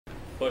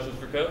Questions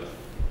for Coach?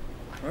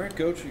 All right,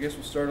 Coach, I guess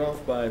we'll start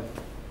off by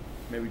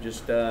maybe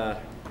just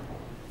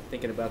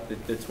thinking about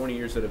the 20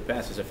 years that have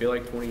passed. Does it feel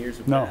like 20 years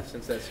have passed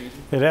since that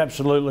season? It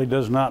absolutely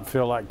does not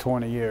feel like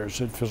 20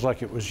 years. It feels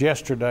like it was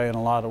yesterday in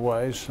a lot of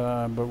ways.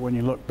 But when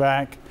you look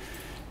back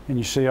and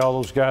you see all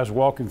those guys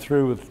walking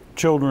through with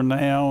children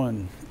now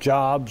and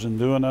jobs and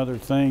doing other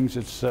things,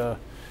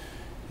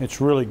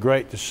 it's really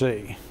great to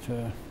see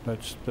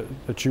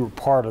that you were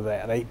part of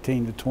that.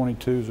 18 to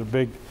 22 is a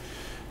big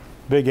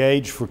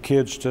age for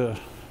kids to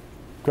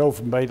go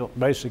from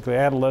basically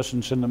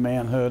adolescence into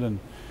manhood, and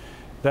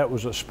that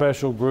was a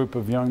special group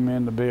of young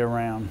men to be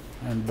around.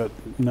 But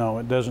no,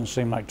 it doesn't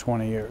seem like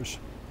 20 years.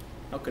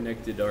 How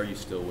connected are you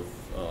still with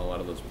a lot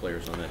of those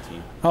players on that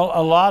team?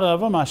 A lot of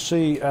them I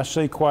see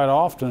quite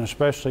often,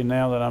 especially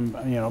now that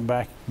I'm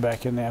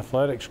back in the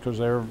athletics, because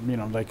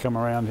they come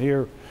around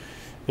here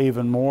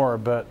even more.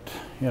 But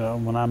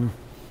when I'm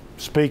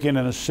speaking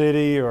in a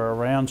city or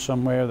around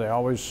somewhere, they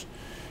always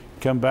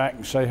come back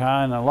and say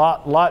hi, and a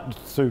lot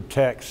through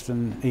text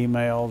and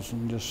emails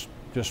and just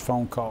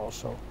phone calls.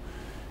 So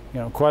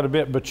quite a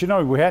bit. But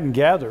we hadn't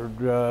gathered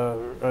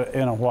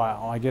in a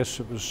while. I guess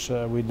it was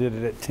we did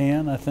it at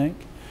 10, I think,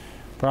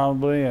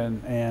 probably,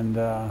 and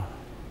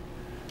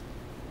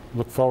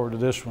look forward to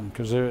this one,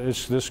 because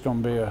this is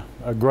going to be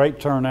a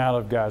great turnout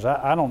of guys.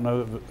 I don't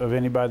know of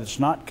anybody that's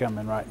not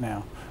coming right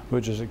now,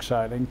 which is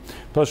exciting.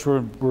 Plus,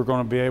 we're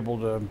going to be able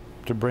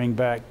to bring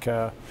back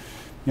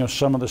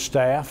some of the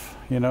staff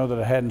that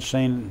I hadn't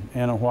seen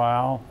in a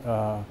while.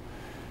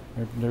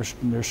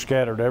 They're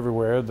scattered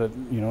everywhere that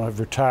have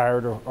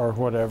retired or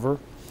whatever,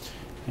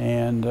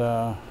 and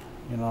the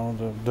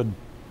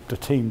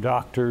team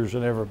doctors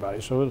and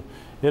everybody. So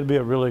it'll be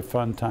a really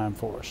fun time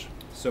for us.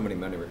 So many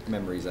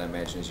memories, I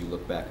imagine, as you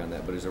look back on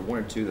that. But is there one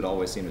or two that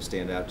always seem to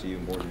stand out to you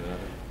more than another?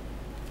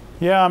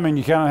 Yeah, I mean,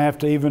 you kind of have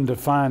to even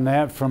define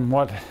that from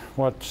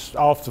what's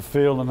off the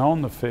field and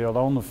on the field.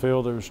 On the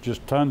field, there's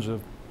just tons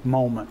of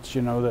moments,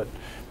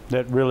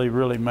 that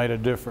really made a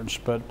difference.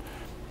 But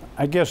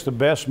I guess the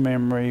best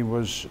memory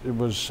was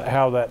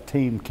how that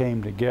team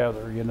came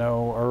together,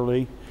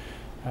 early.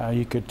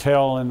 You could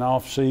tell in the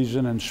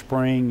off-season and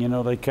spring,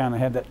 they kind of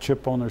had that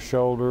chip on their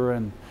shoulder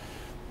and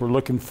were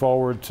looking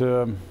forward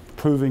to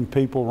proving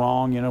people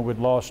wrong. We'd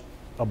lost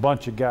a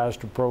bunch of guys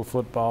to pro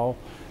football,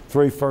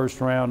 3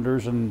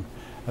 first-rounders, and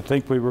I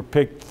think we were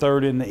picked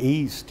 3rd in the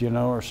East,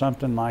 or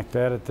something like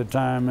that at the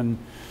time. And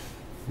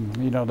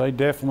they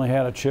definitely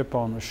had a chip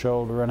on the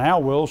shoulder. And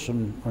Al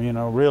Wilson,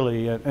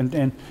 really,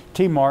 and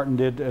T. Martin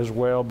did as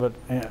well, but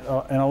and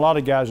a lot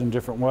of guys in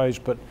different ways.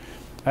 But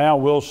Al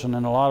Wilson,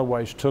 in a lot of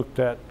ways, took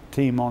that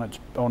team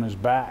on his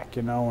back,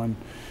 and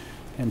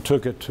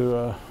took it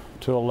to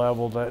a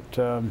level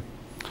that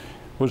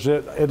was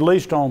at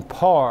least on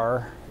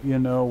par,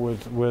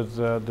 with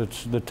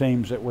the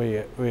teams that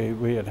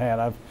we had.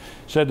 I've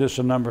said this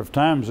a number of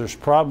times. There's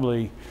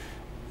probably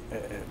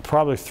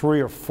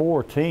 3 or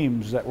 4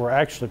 teams that were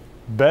actually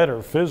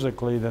better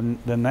physically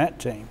than that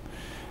team,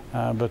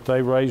 but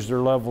they raised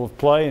their level of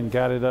play and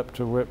got it up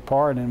to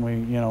par, and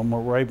we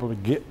were able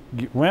to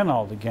win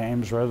all the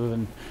games rather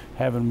than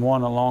having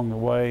one along the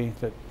way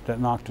that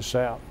knocked us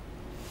out.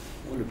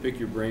 I want to pick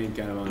your brain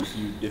kind of on a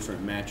few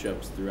different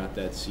matchups throughout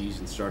that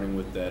season, starting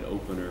with that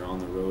opener on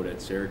the road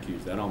at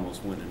Syracuse. That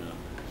almost went in a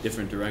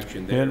different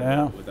direction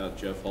there without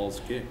Jeff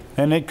Hall's kick.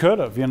 And it could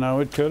have,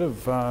 it could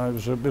have.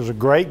 It was a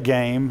great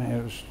game.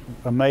 It was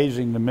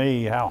amazing to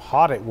me how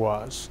hot it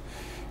was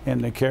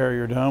in the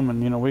Carrier Dome.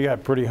 And, we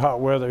got pretty hot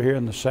weather here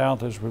in the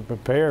South as we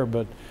prepare,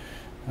 but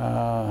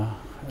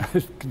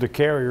the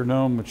Carrier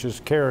Dome, which is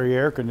Carrier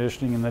air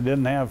conditioning, and they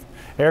didn't have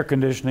air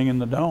conditioning in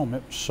the dome.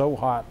 It was so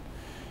hot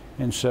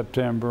in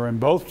September, and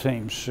both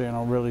teams,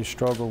 really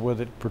struggled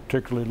with it,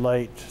 particularly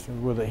late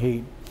with the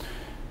heat.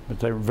 But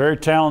they were a very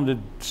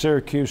talented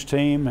Syracuse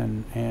team,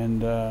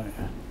 and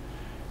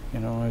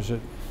as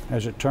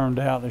it turned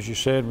out, as you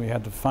said, we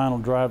had the final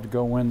drive to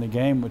go win the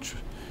game, which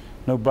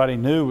nobody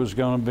knew was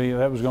going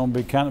to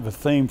be kind of a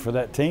theme for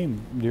that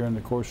team during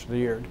the course of the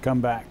year, to come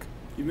back.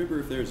 Do you remember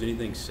if there was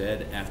anything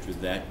said after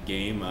that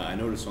game? I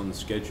noticed on the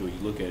schedule, you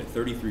look at it,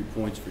 33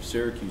 points for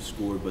Syracuse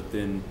scored, but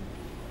then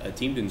a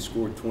team didn't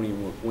score 20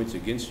 more points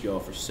against y'all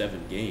for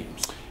 7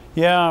 games.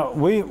 Yeah,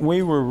 we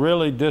were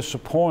really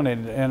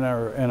disappointed in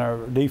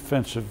our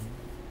defensive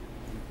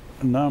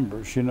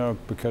numbers,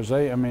 because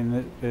they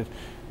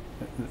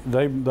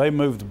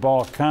moved the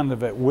ball kind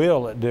of at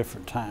will at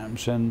different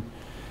times, and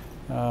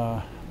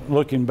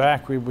looking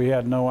back, we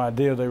had no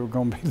idea they were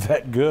going to be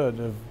that good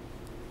of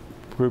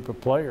a group of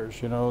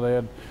players. They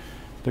had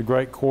the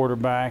great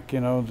quarterback,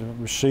 the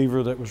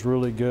receiver that was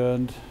really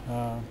good.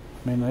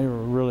 They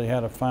really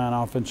had a fine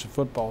offensive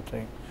football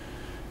team.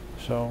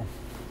 So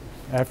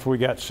after we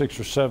got 6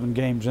 or 7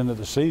 games into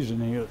the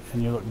season,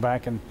 and you look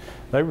back, and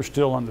they were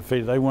still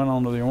undefeated. They went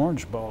on to the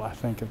Orange Bowl, I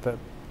think,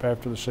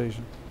 after the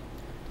season.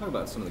 Talk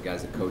about some of the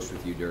guys that coached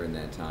with you during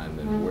that time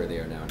and where they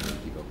are now, and how you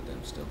keep up with them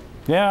still.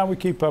 Yeah, we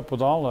keep up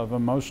with all of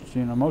them, most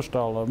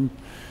all of them.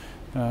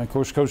 Of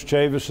course, Coach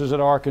Chavis is at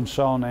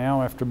Arkansas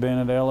now after being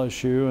at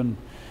LSU,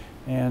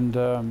 and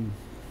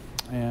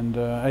and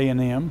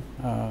A&M.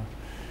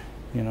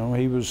 You know,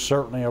 he was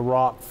certainly a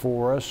rock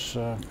for us.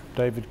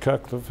 David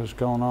Cutcliffe has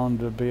gone on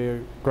to be a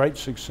great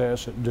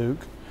success at Duke.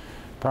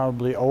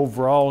 Probably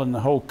overall in the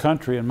whole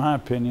country, in my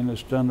opinion,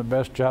 has done the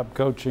best job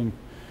coaching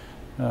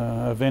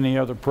of any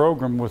other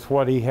program with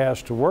what he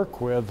has to work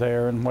with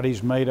there and what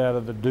he's made out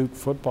of the Duke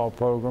football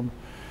program.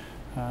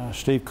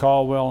 Steve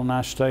Caldwell and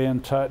I stay in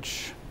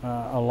touch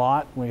a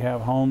lot. We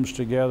have homes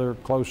together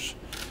close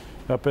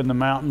up in the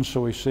mountains,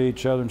 so we see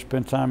each other and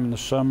spend time in the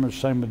summer.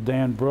 Same with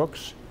Dan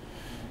Brooks,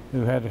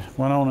 who went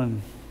on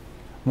and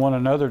won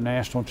another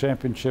national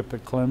championship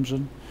at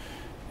Clemson.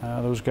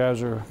 Those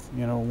guys are,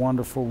 you know,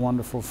 wonderful,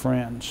 wonderful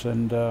friends,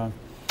 and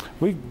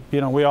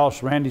we all,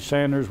 Randy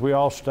Sanders, we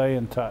all stay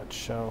in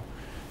touch. So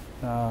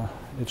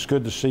it's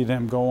good to see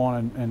them go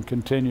on and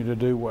continue to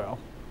do well.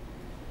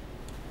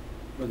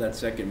 Well, that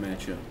second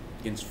matchup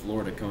against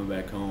Florida, coming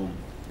back home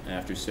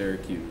after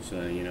Syracuse,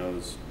 you know, it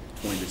was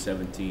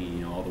 20-17,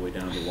 you know, all the way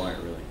down to the wire,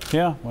 really.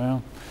 Yeah,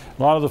 well,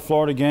 a lot of the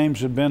Florida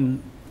games have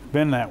been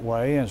that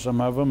way, and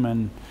some of them,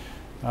 and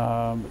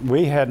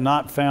we had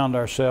not found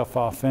ourselves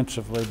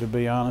offensively, to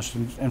be honest.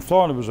 And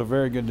Florida was a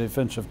very good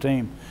defensive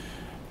team.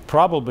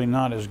 Probably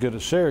not as good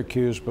as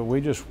Syracuse, but we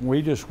just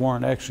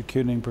weren't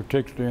executing,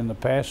 particularly in the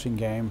passing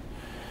game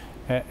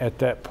at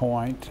that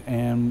point.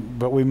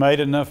 But we made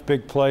enough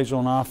big plays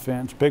on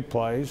offense, big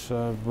plays,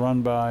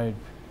 run by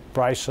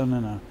Bryson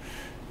and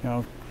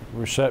a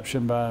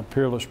reception by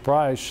Peerless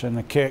Price and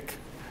a kick,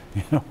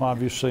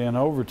 obviously in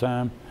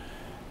overtime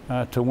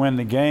to win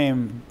the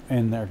game.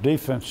 And their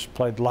defense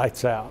played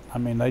lights out. I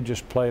mean, they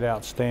just played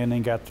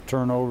outstanding, got the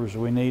turnovers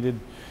we needed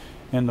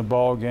in the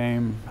ball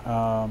game.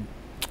 As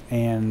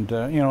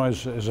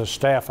a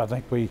staff, I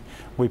think we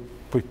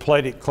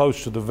played it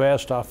close to the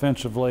vest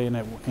offensively, and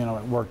it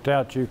worked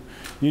out. You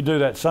do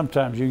that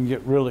sometimes, you can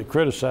get really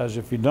criticized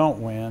if you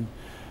don't win,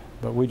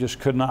 but we just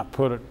could not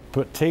put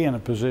T in a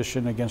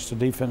position against a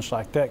defense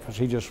like that because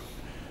he just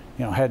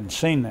hadn't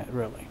seen that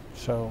really.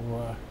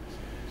 So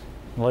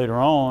later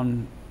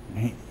on,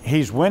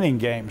 he's winning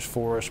games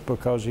for us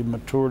because he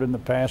matured in the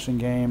passing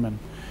game, and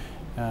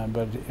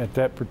but at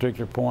that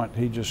particular point,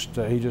 he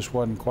just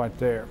wasn't quite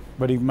there.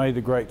 But he made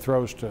the great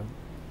throws to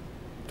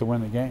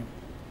win the game.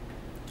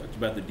 Talked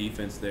about the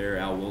defense there,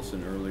 Al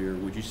Wilson earlier.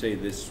 Would you say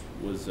this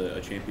was a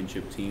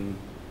championship team,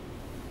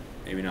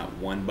 maybe not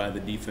won by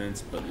the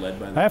defense, but led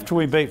by the After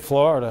we beat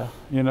Florida,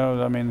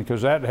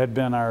 because that had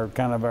been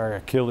our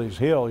Achilles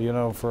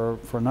heel, for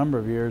a number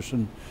of years.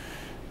 And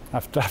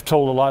I've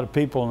told a lot of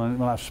people, and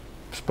when I've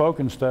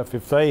spoken stuff,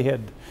 if they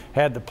had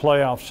had the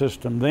playoff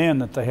system then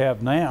that they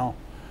have now,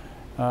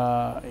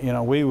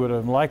 we would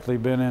have likely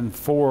been in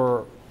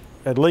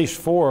at least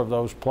four of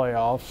those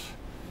playoffs,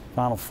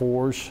 Final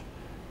Fours.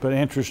 But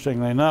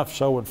interestingly enough,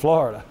 so would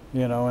Florida,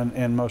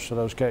 in most of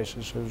those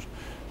cases. It was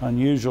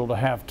unusual to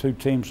have two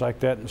teams like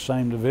that in the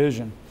same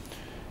division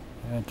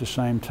at the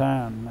same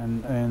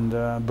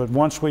time. But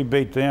once we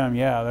beat them,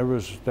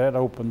 that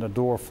opened the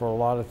door for a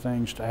lot of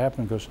things to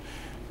happen because,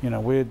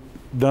 we had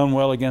done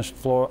well against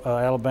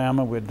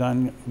Alabama, we had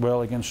done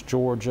well against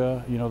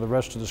Georgia. The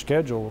rest of the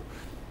schedule,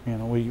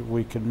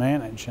 we could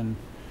manage. And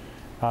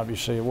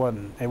obviously, it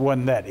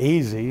wasn't that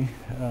easy,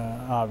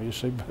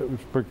 obviously, but it was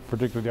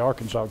particularly the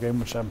Arkansas game,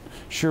 which I'm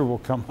sure will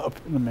come up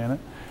in a minute.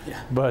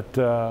 Yeah. But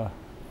it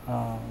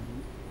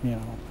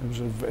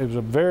was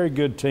a very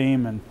good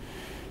team, and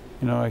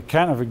it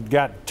kind of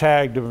got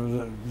tagged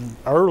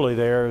early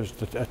there as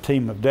a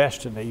team of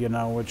destiny,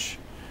 which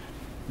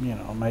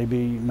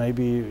maybe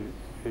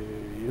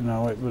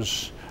it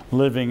was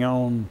living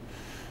on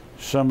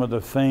some of the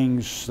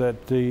things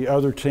that the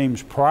other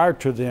teams prior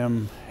to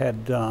them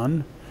had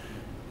done.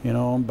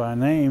 By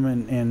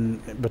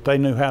name, but they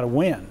knew how to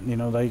win.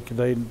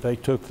 They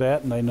took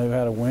that and they knew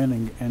how to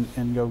win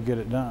and go get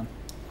it done.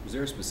 Was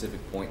there a specific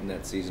point in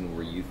that season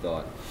where you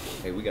thought,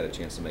 hey, we got a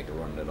chance to make a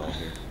run at it all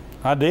here?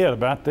 I did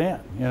about then.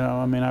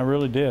 I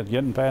really did.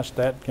 Getting past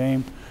that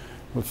game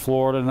with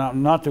Florida,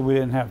 not that we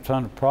didn't have a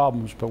ton of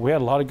problems, but we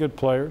had a lot of good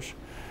players.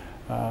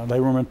 They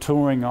were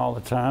maturing all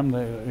the time.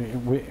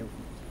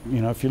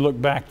 If you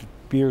look back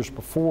to years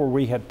before,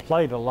 we had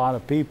played a lot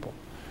of people.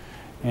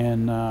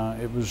 And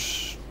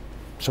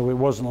so it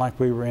wasn't like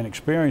we were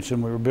inexperienced,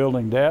 and we were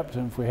building depth.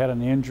 And if we had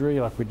an injury,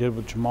 like we did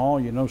with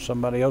Jamal,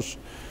 somebody else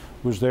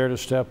was there to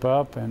step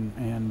up,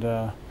 and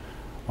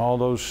all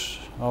those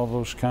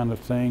kind of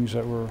things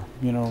that were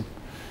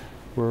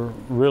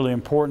really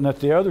important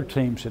that the other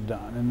teams had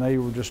done, and they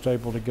were just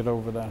able to get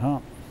over that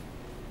hump.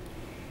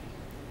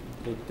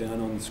 Look down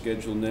on the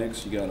schedule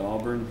next. You got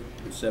Auburn,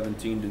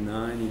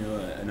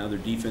 17-9. Another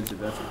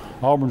defensive effort.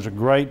 Auburn's a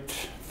great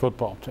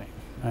football team.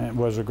 It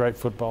was a great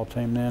football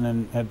team then,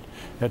 and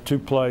had two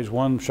plays.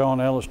 One, Sean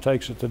Ellis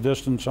takes it the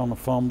distance on a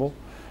fumble,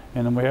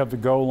 and then we have the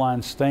goal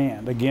line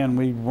stand. Again,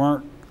 we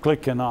weren't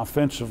clicking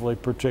offensively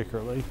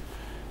particularly.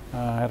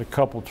 Had a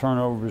couple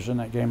turnovers in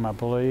that game, I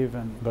believe,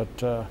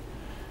 but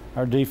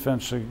our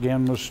defense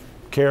again was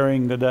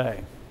carrying the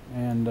day,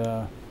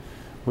 and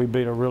we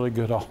beat a really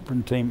good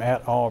Auburn team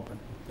at Auburn.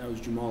 That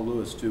was Jamal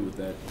Lewis too with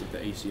the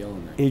ACL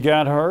in there. He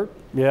got hurt,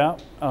 Yeah,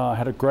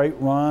 had a great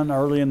run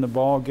early in the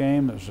ball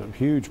game. It was a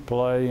huge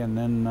play, and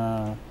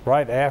then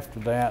right after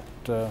that,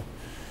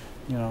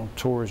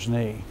 tore his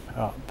knee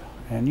up.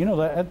 And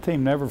that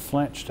team never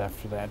flinched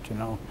after that.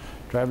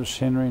 Travis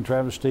Henry and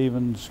Travis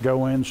Stevens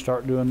go in,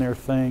 start doing their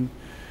thing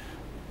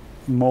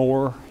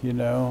more.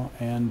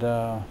 And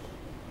that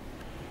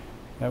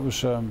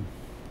was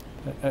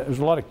there's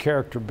a lot of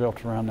character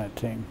built around that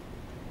team.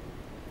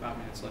 5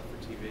 minutes left for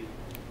TV.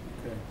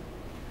 Okay.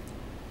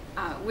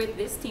 With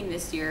this team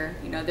this year,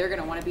 they're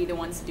going to want to be the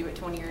ones to do it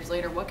 20 years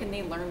later. What can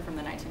they learn from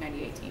the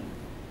 1998 team?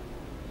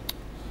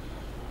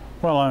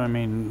 Well, I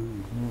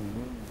mean,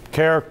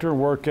 character,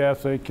 work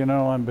ethic,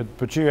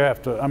 but you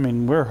have to. I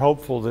mean, we're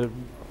hopeful that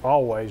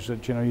always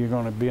that you're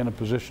going to be in a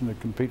position to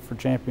compete for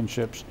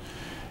championships.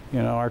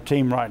 Our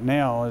team right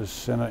now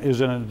is in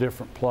a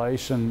different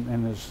place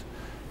and is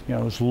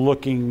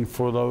looking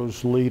for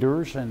those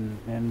leaders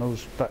and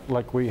those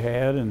like we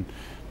had and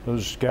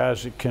those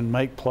guys that can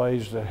make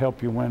plays that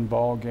help you win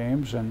ball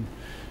games, and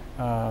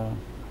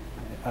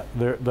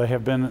they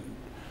have been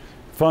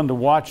fun to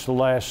watch the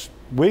last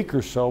week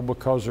or so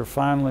because they're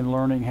finally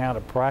learning how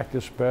to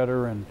practice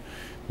better and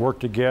work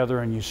together,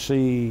 and you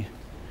see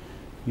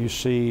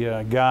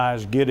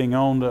guys getting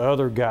on to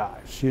other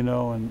guys,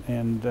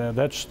 and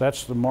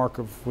that's the mark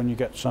of when you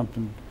got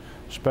something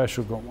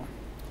special going.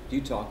 Do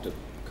you talk to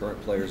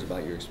current players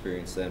about your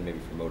experience then, maybe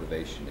for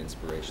motivation,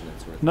 inspiration, that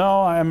sort of thing?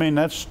 No, I mean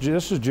this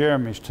is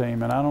Jeremy's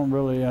team, and I don't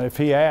really. If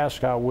he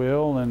asks, I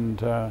will. And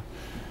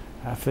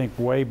I think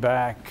way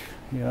back,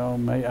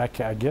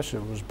 I guess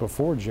it was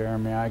before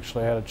Jeremy, I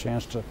actually had a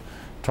chance to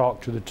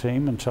talk to the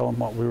team and tell them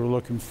what we were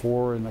looking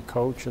for in the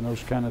coach and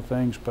those kind of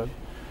things. But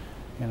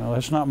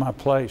that's not my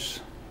place,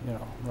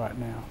 right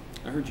now.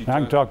 I heard you. I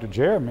can talk to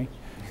Jeremy,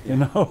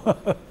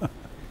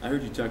 I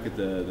heard you talk at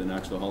the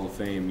Knoxville Hall of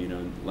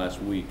Fame,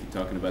 last week,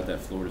 talking about that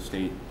Florida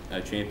State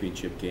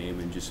championship game,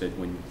 and just said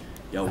when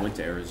y'all went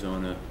to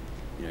Arizona,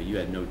 you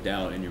had no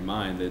doubt in your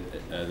mind that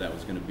that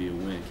was going to be a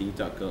win. Can you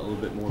talk a little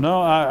bit more?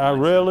 No, I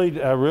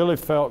really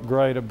felt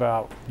great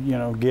about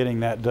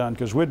getting that done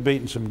because we'd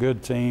beaten some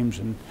good teams,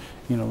 and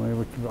we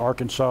were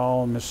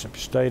Arkansas and Mississippi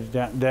State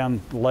down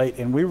late,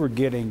 and we were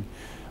getting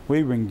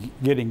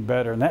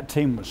better, and that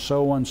team was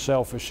so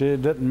unselfish.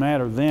 It didn't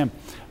matter them.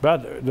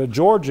 But the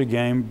Georgia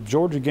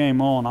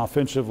game on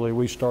offensively,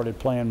 we started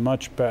playing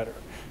much better.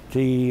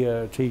 T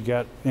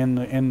got in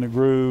the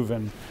groove,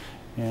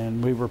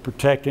 and we were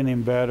protecting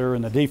him better,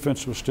 and the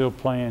defense was still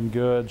playing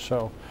good.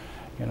 So,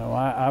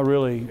 I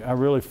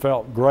really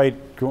felt great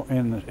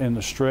in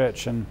the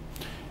stretch, and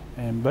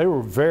they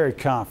were very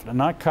confident,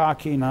 not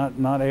cocky,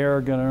 not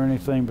arrogant or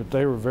anything, but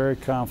they were very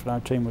confident.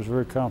 Our team was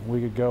very confident we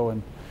could go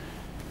and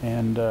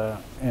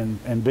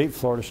beat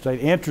Florida State.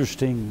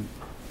 Interesting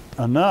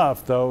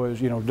enough, though, is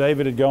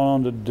David had gone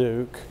on to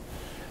Duke,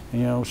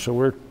 so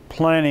we're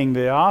planning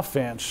the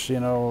offense,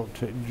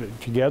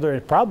 together.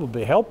 It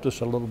probably helped us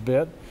a little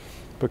bit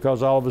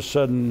because all of a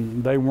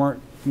sudden they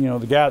weren't, the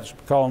guy that's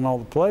calling all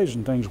the plays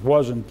and things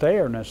wasn't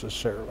there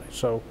necessarily.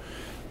 So,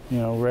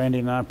 Randy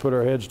and I put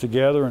our heads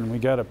together and we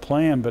got a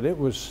plan. But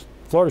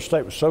Florida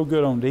State was so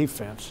good on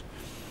defense.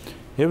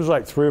 It was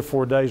like 3 or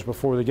 4 days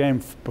before the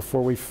game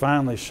before we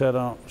finally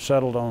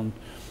settled on,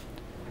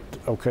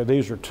 okay,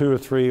 these are 2 or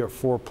 3 or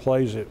 4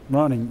 plays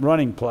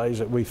running plays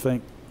that we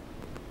think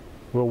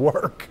will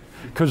work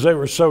because they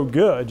were so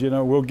good.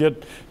 We'll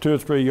get 2 or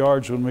 3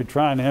 yards when we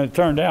try, and it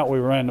turned out we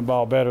ran the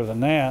ball better than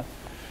that.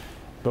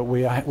 But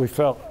we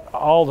felt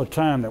all the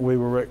time that we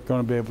were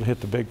going to be able to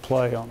hit the big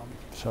play on them.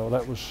 So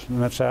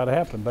that's how it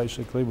happened.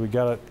 Basically, we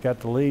got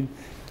the lead,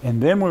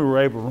 and then we were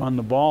able to run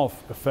the ball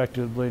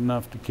effectively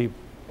enough to keep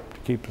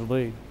the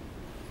lead.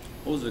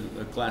 What was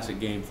a classic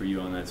game for you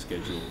on that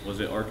schedule? Was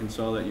it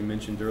Arkansas that you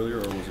mentioned earlier,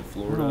 or was it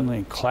Florida? I don't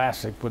think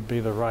classic would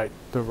be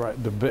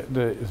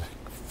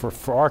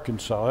for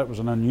Arkansas. That was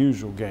an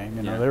unusual game.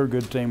 Yeah. They were a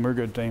good team. We're a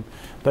good team.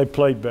 They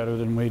played better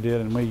than we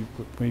did, and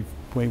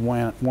we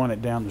won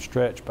it down the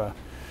stretch by,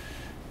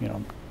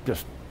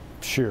 just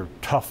sheer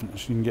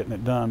toughness and getting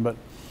it done. But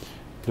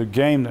the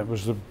game that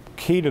was the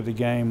key to the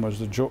game was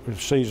the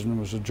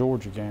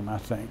Georgia game, I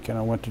think. And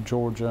I went to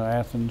Georgia,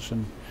 Athens,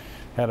 and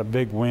had a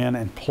big win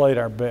and played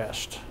our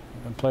best.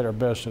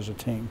 As a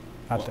team,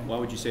 I think. Why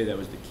would you say that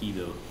was the key,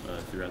 though,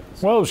 throughout the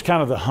season? Well, it was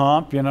kind of the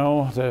hump, the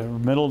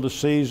middle of the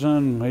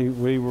season.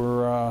 We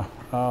were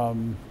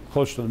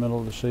close to the middle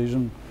of the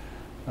season.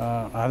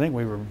 I think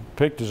we were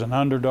picked as an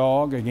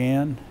underdog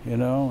again,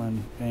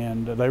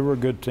 and they were a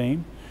good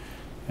team.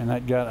 And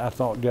that I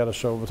thought got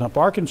us over the hump.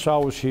 Arkansas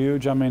was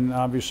huge. I mean,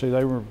 obviously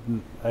they were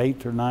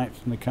 8th or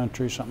 9th in the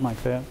country, something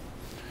like that.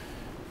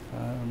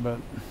 But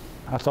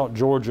I thought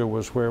Georgia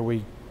was where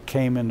we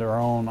came into our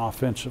own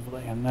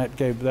offensively, and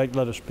that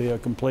let us be a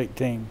complete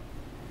team.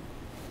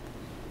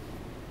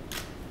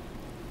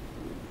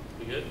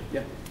 You good?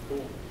 Yeah.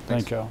 Cool.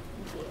 Thank y'all.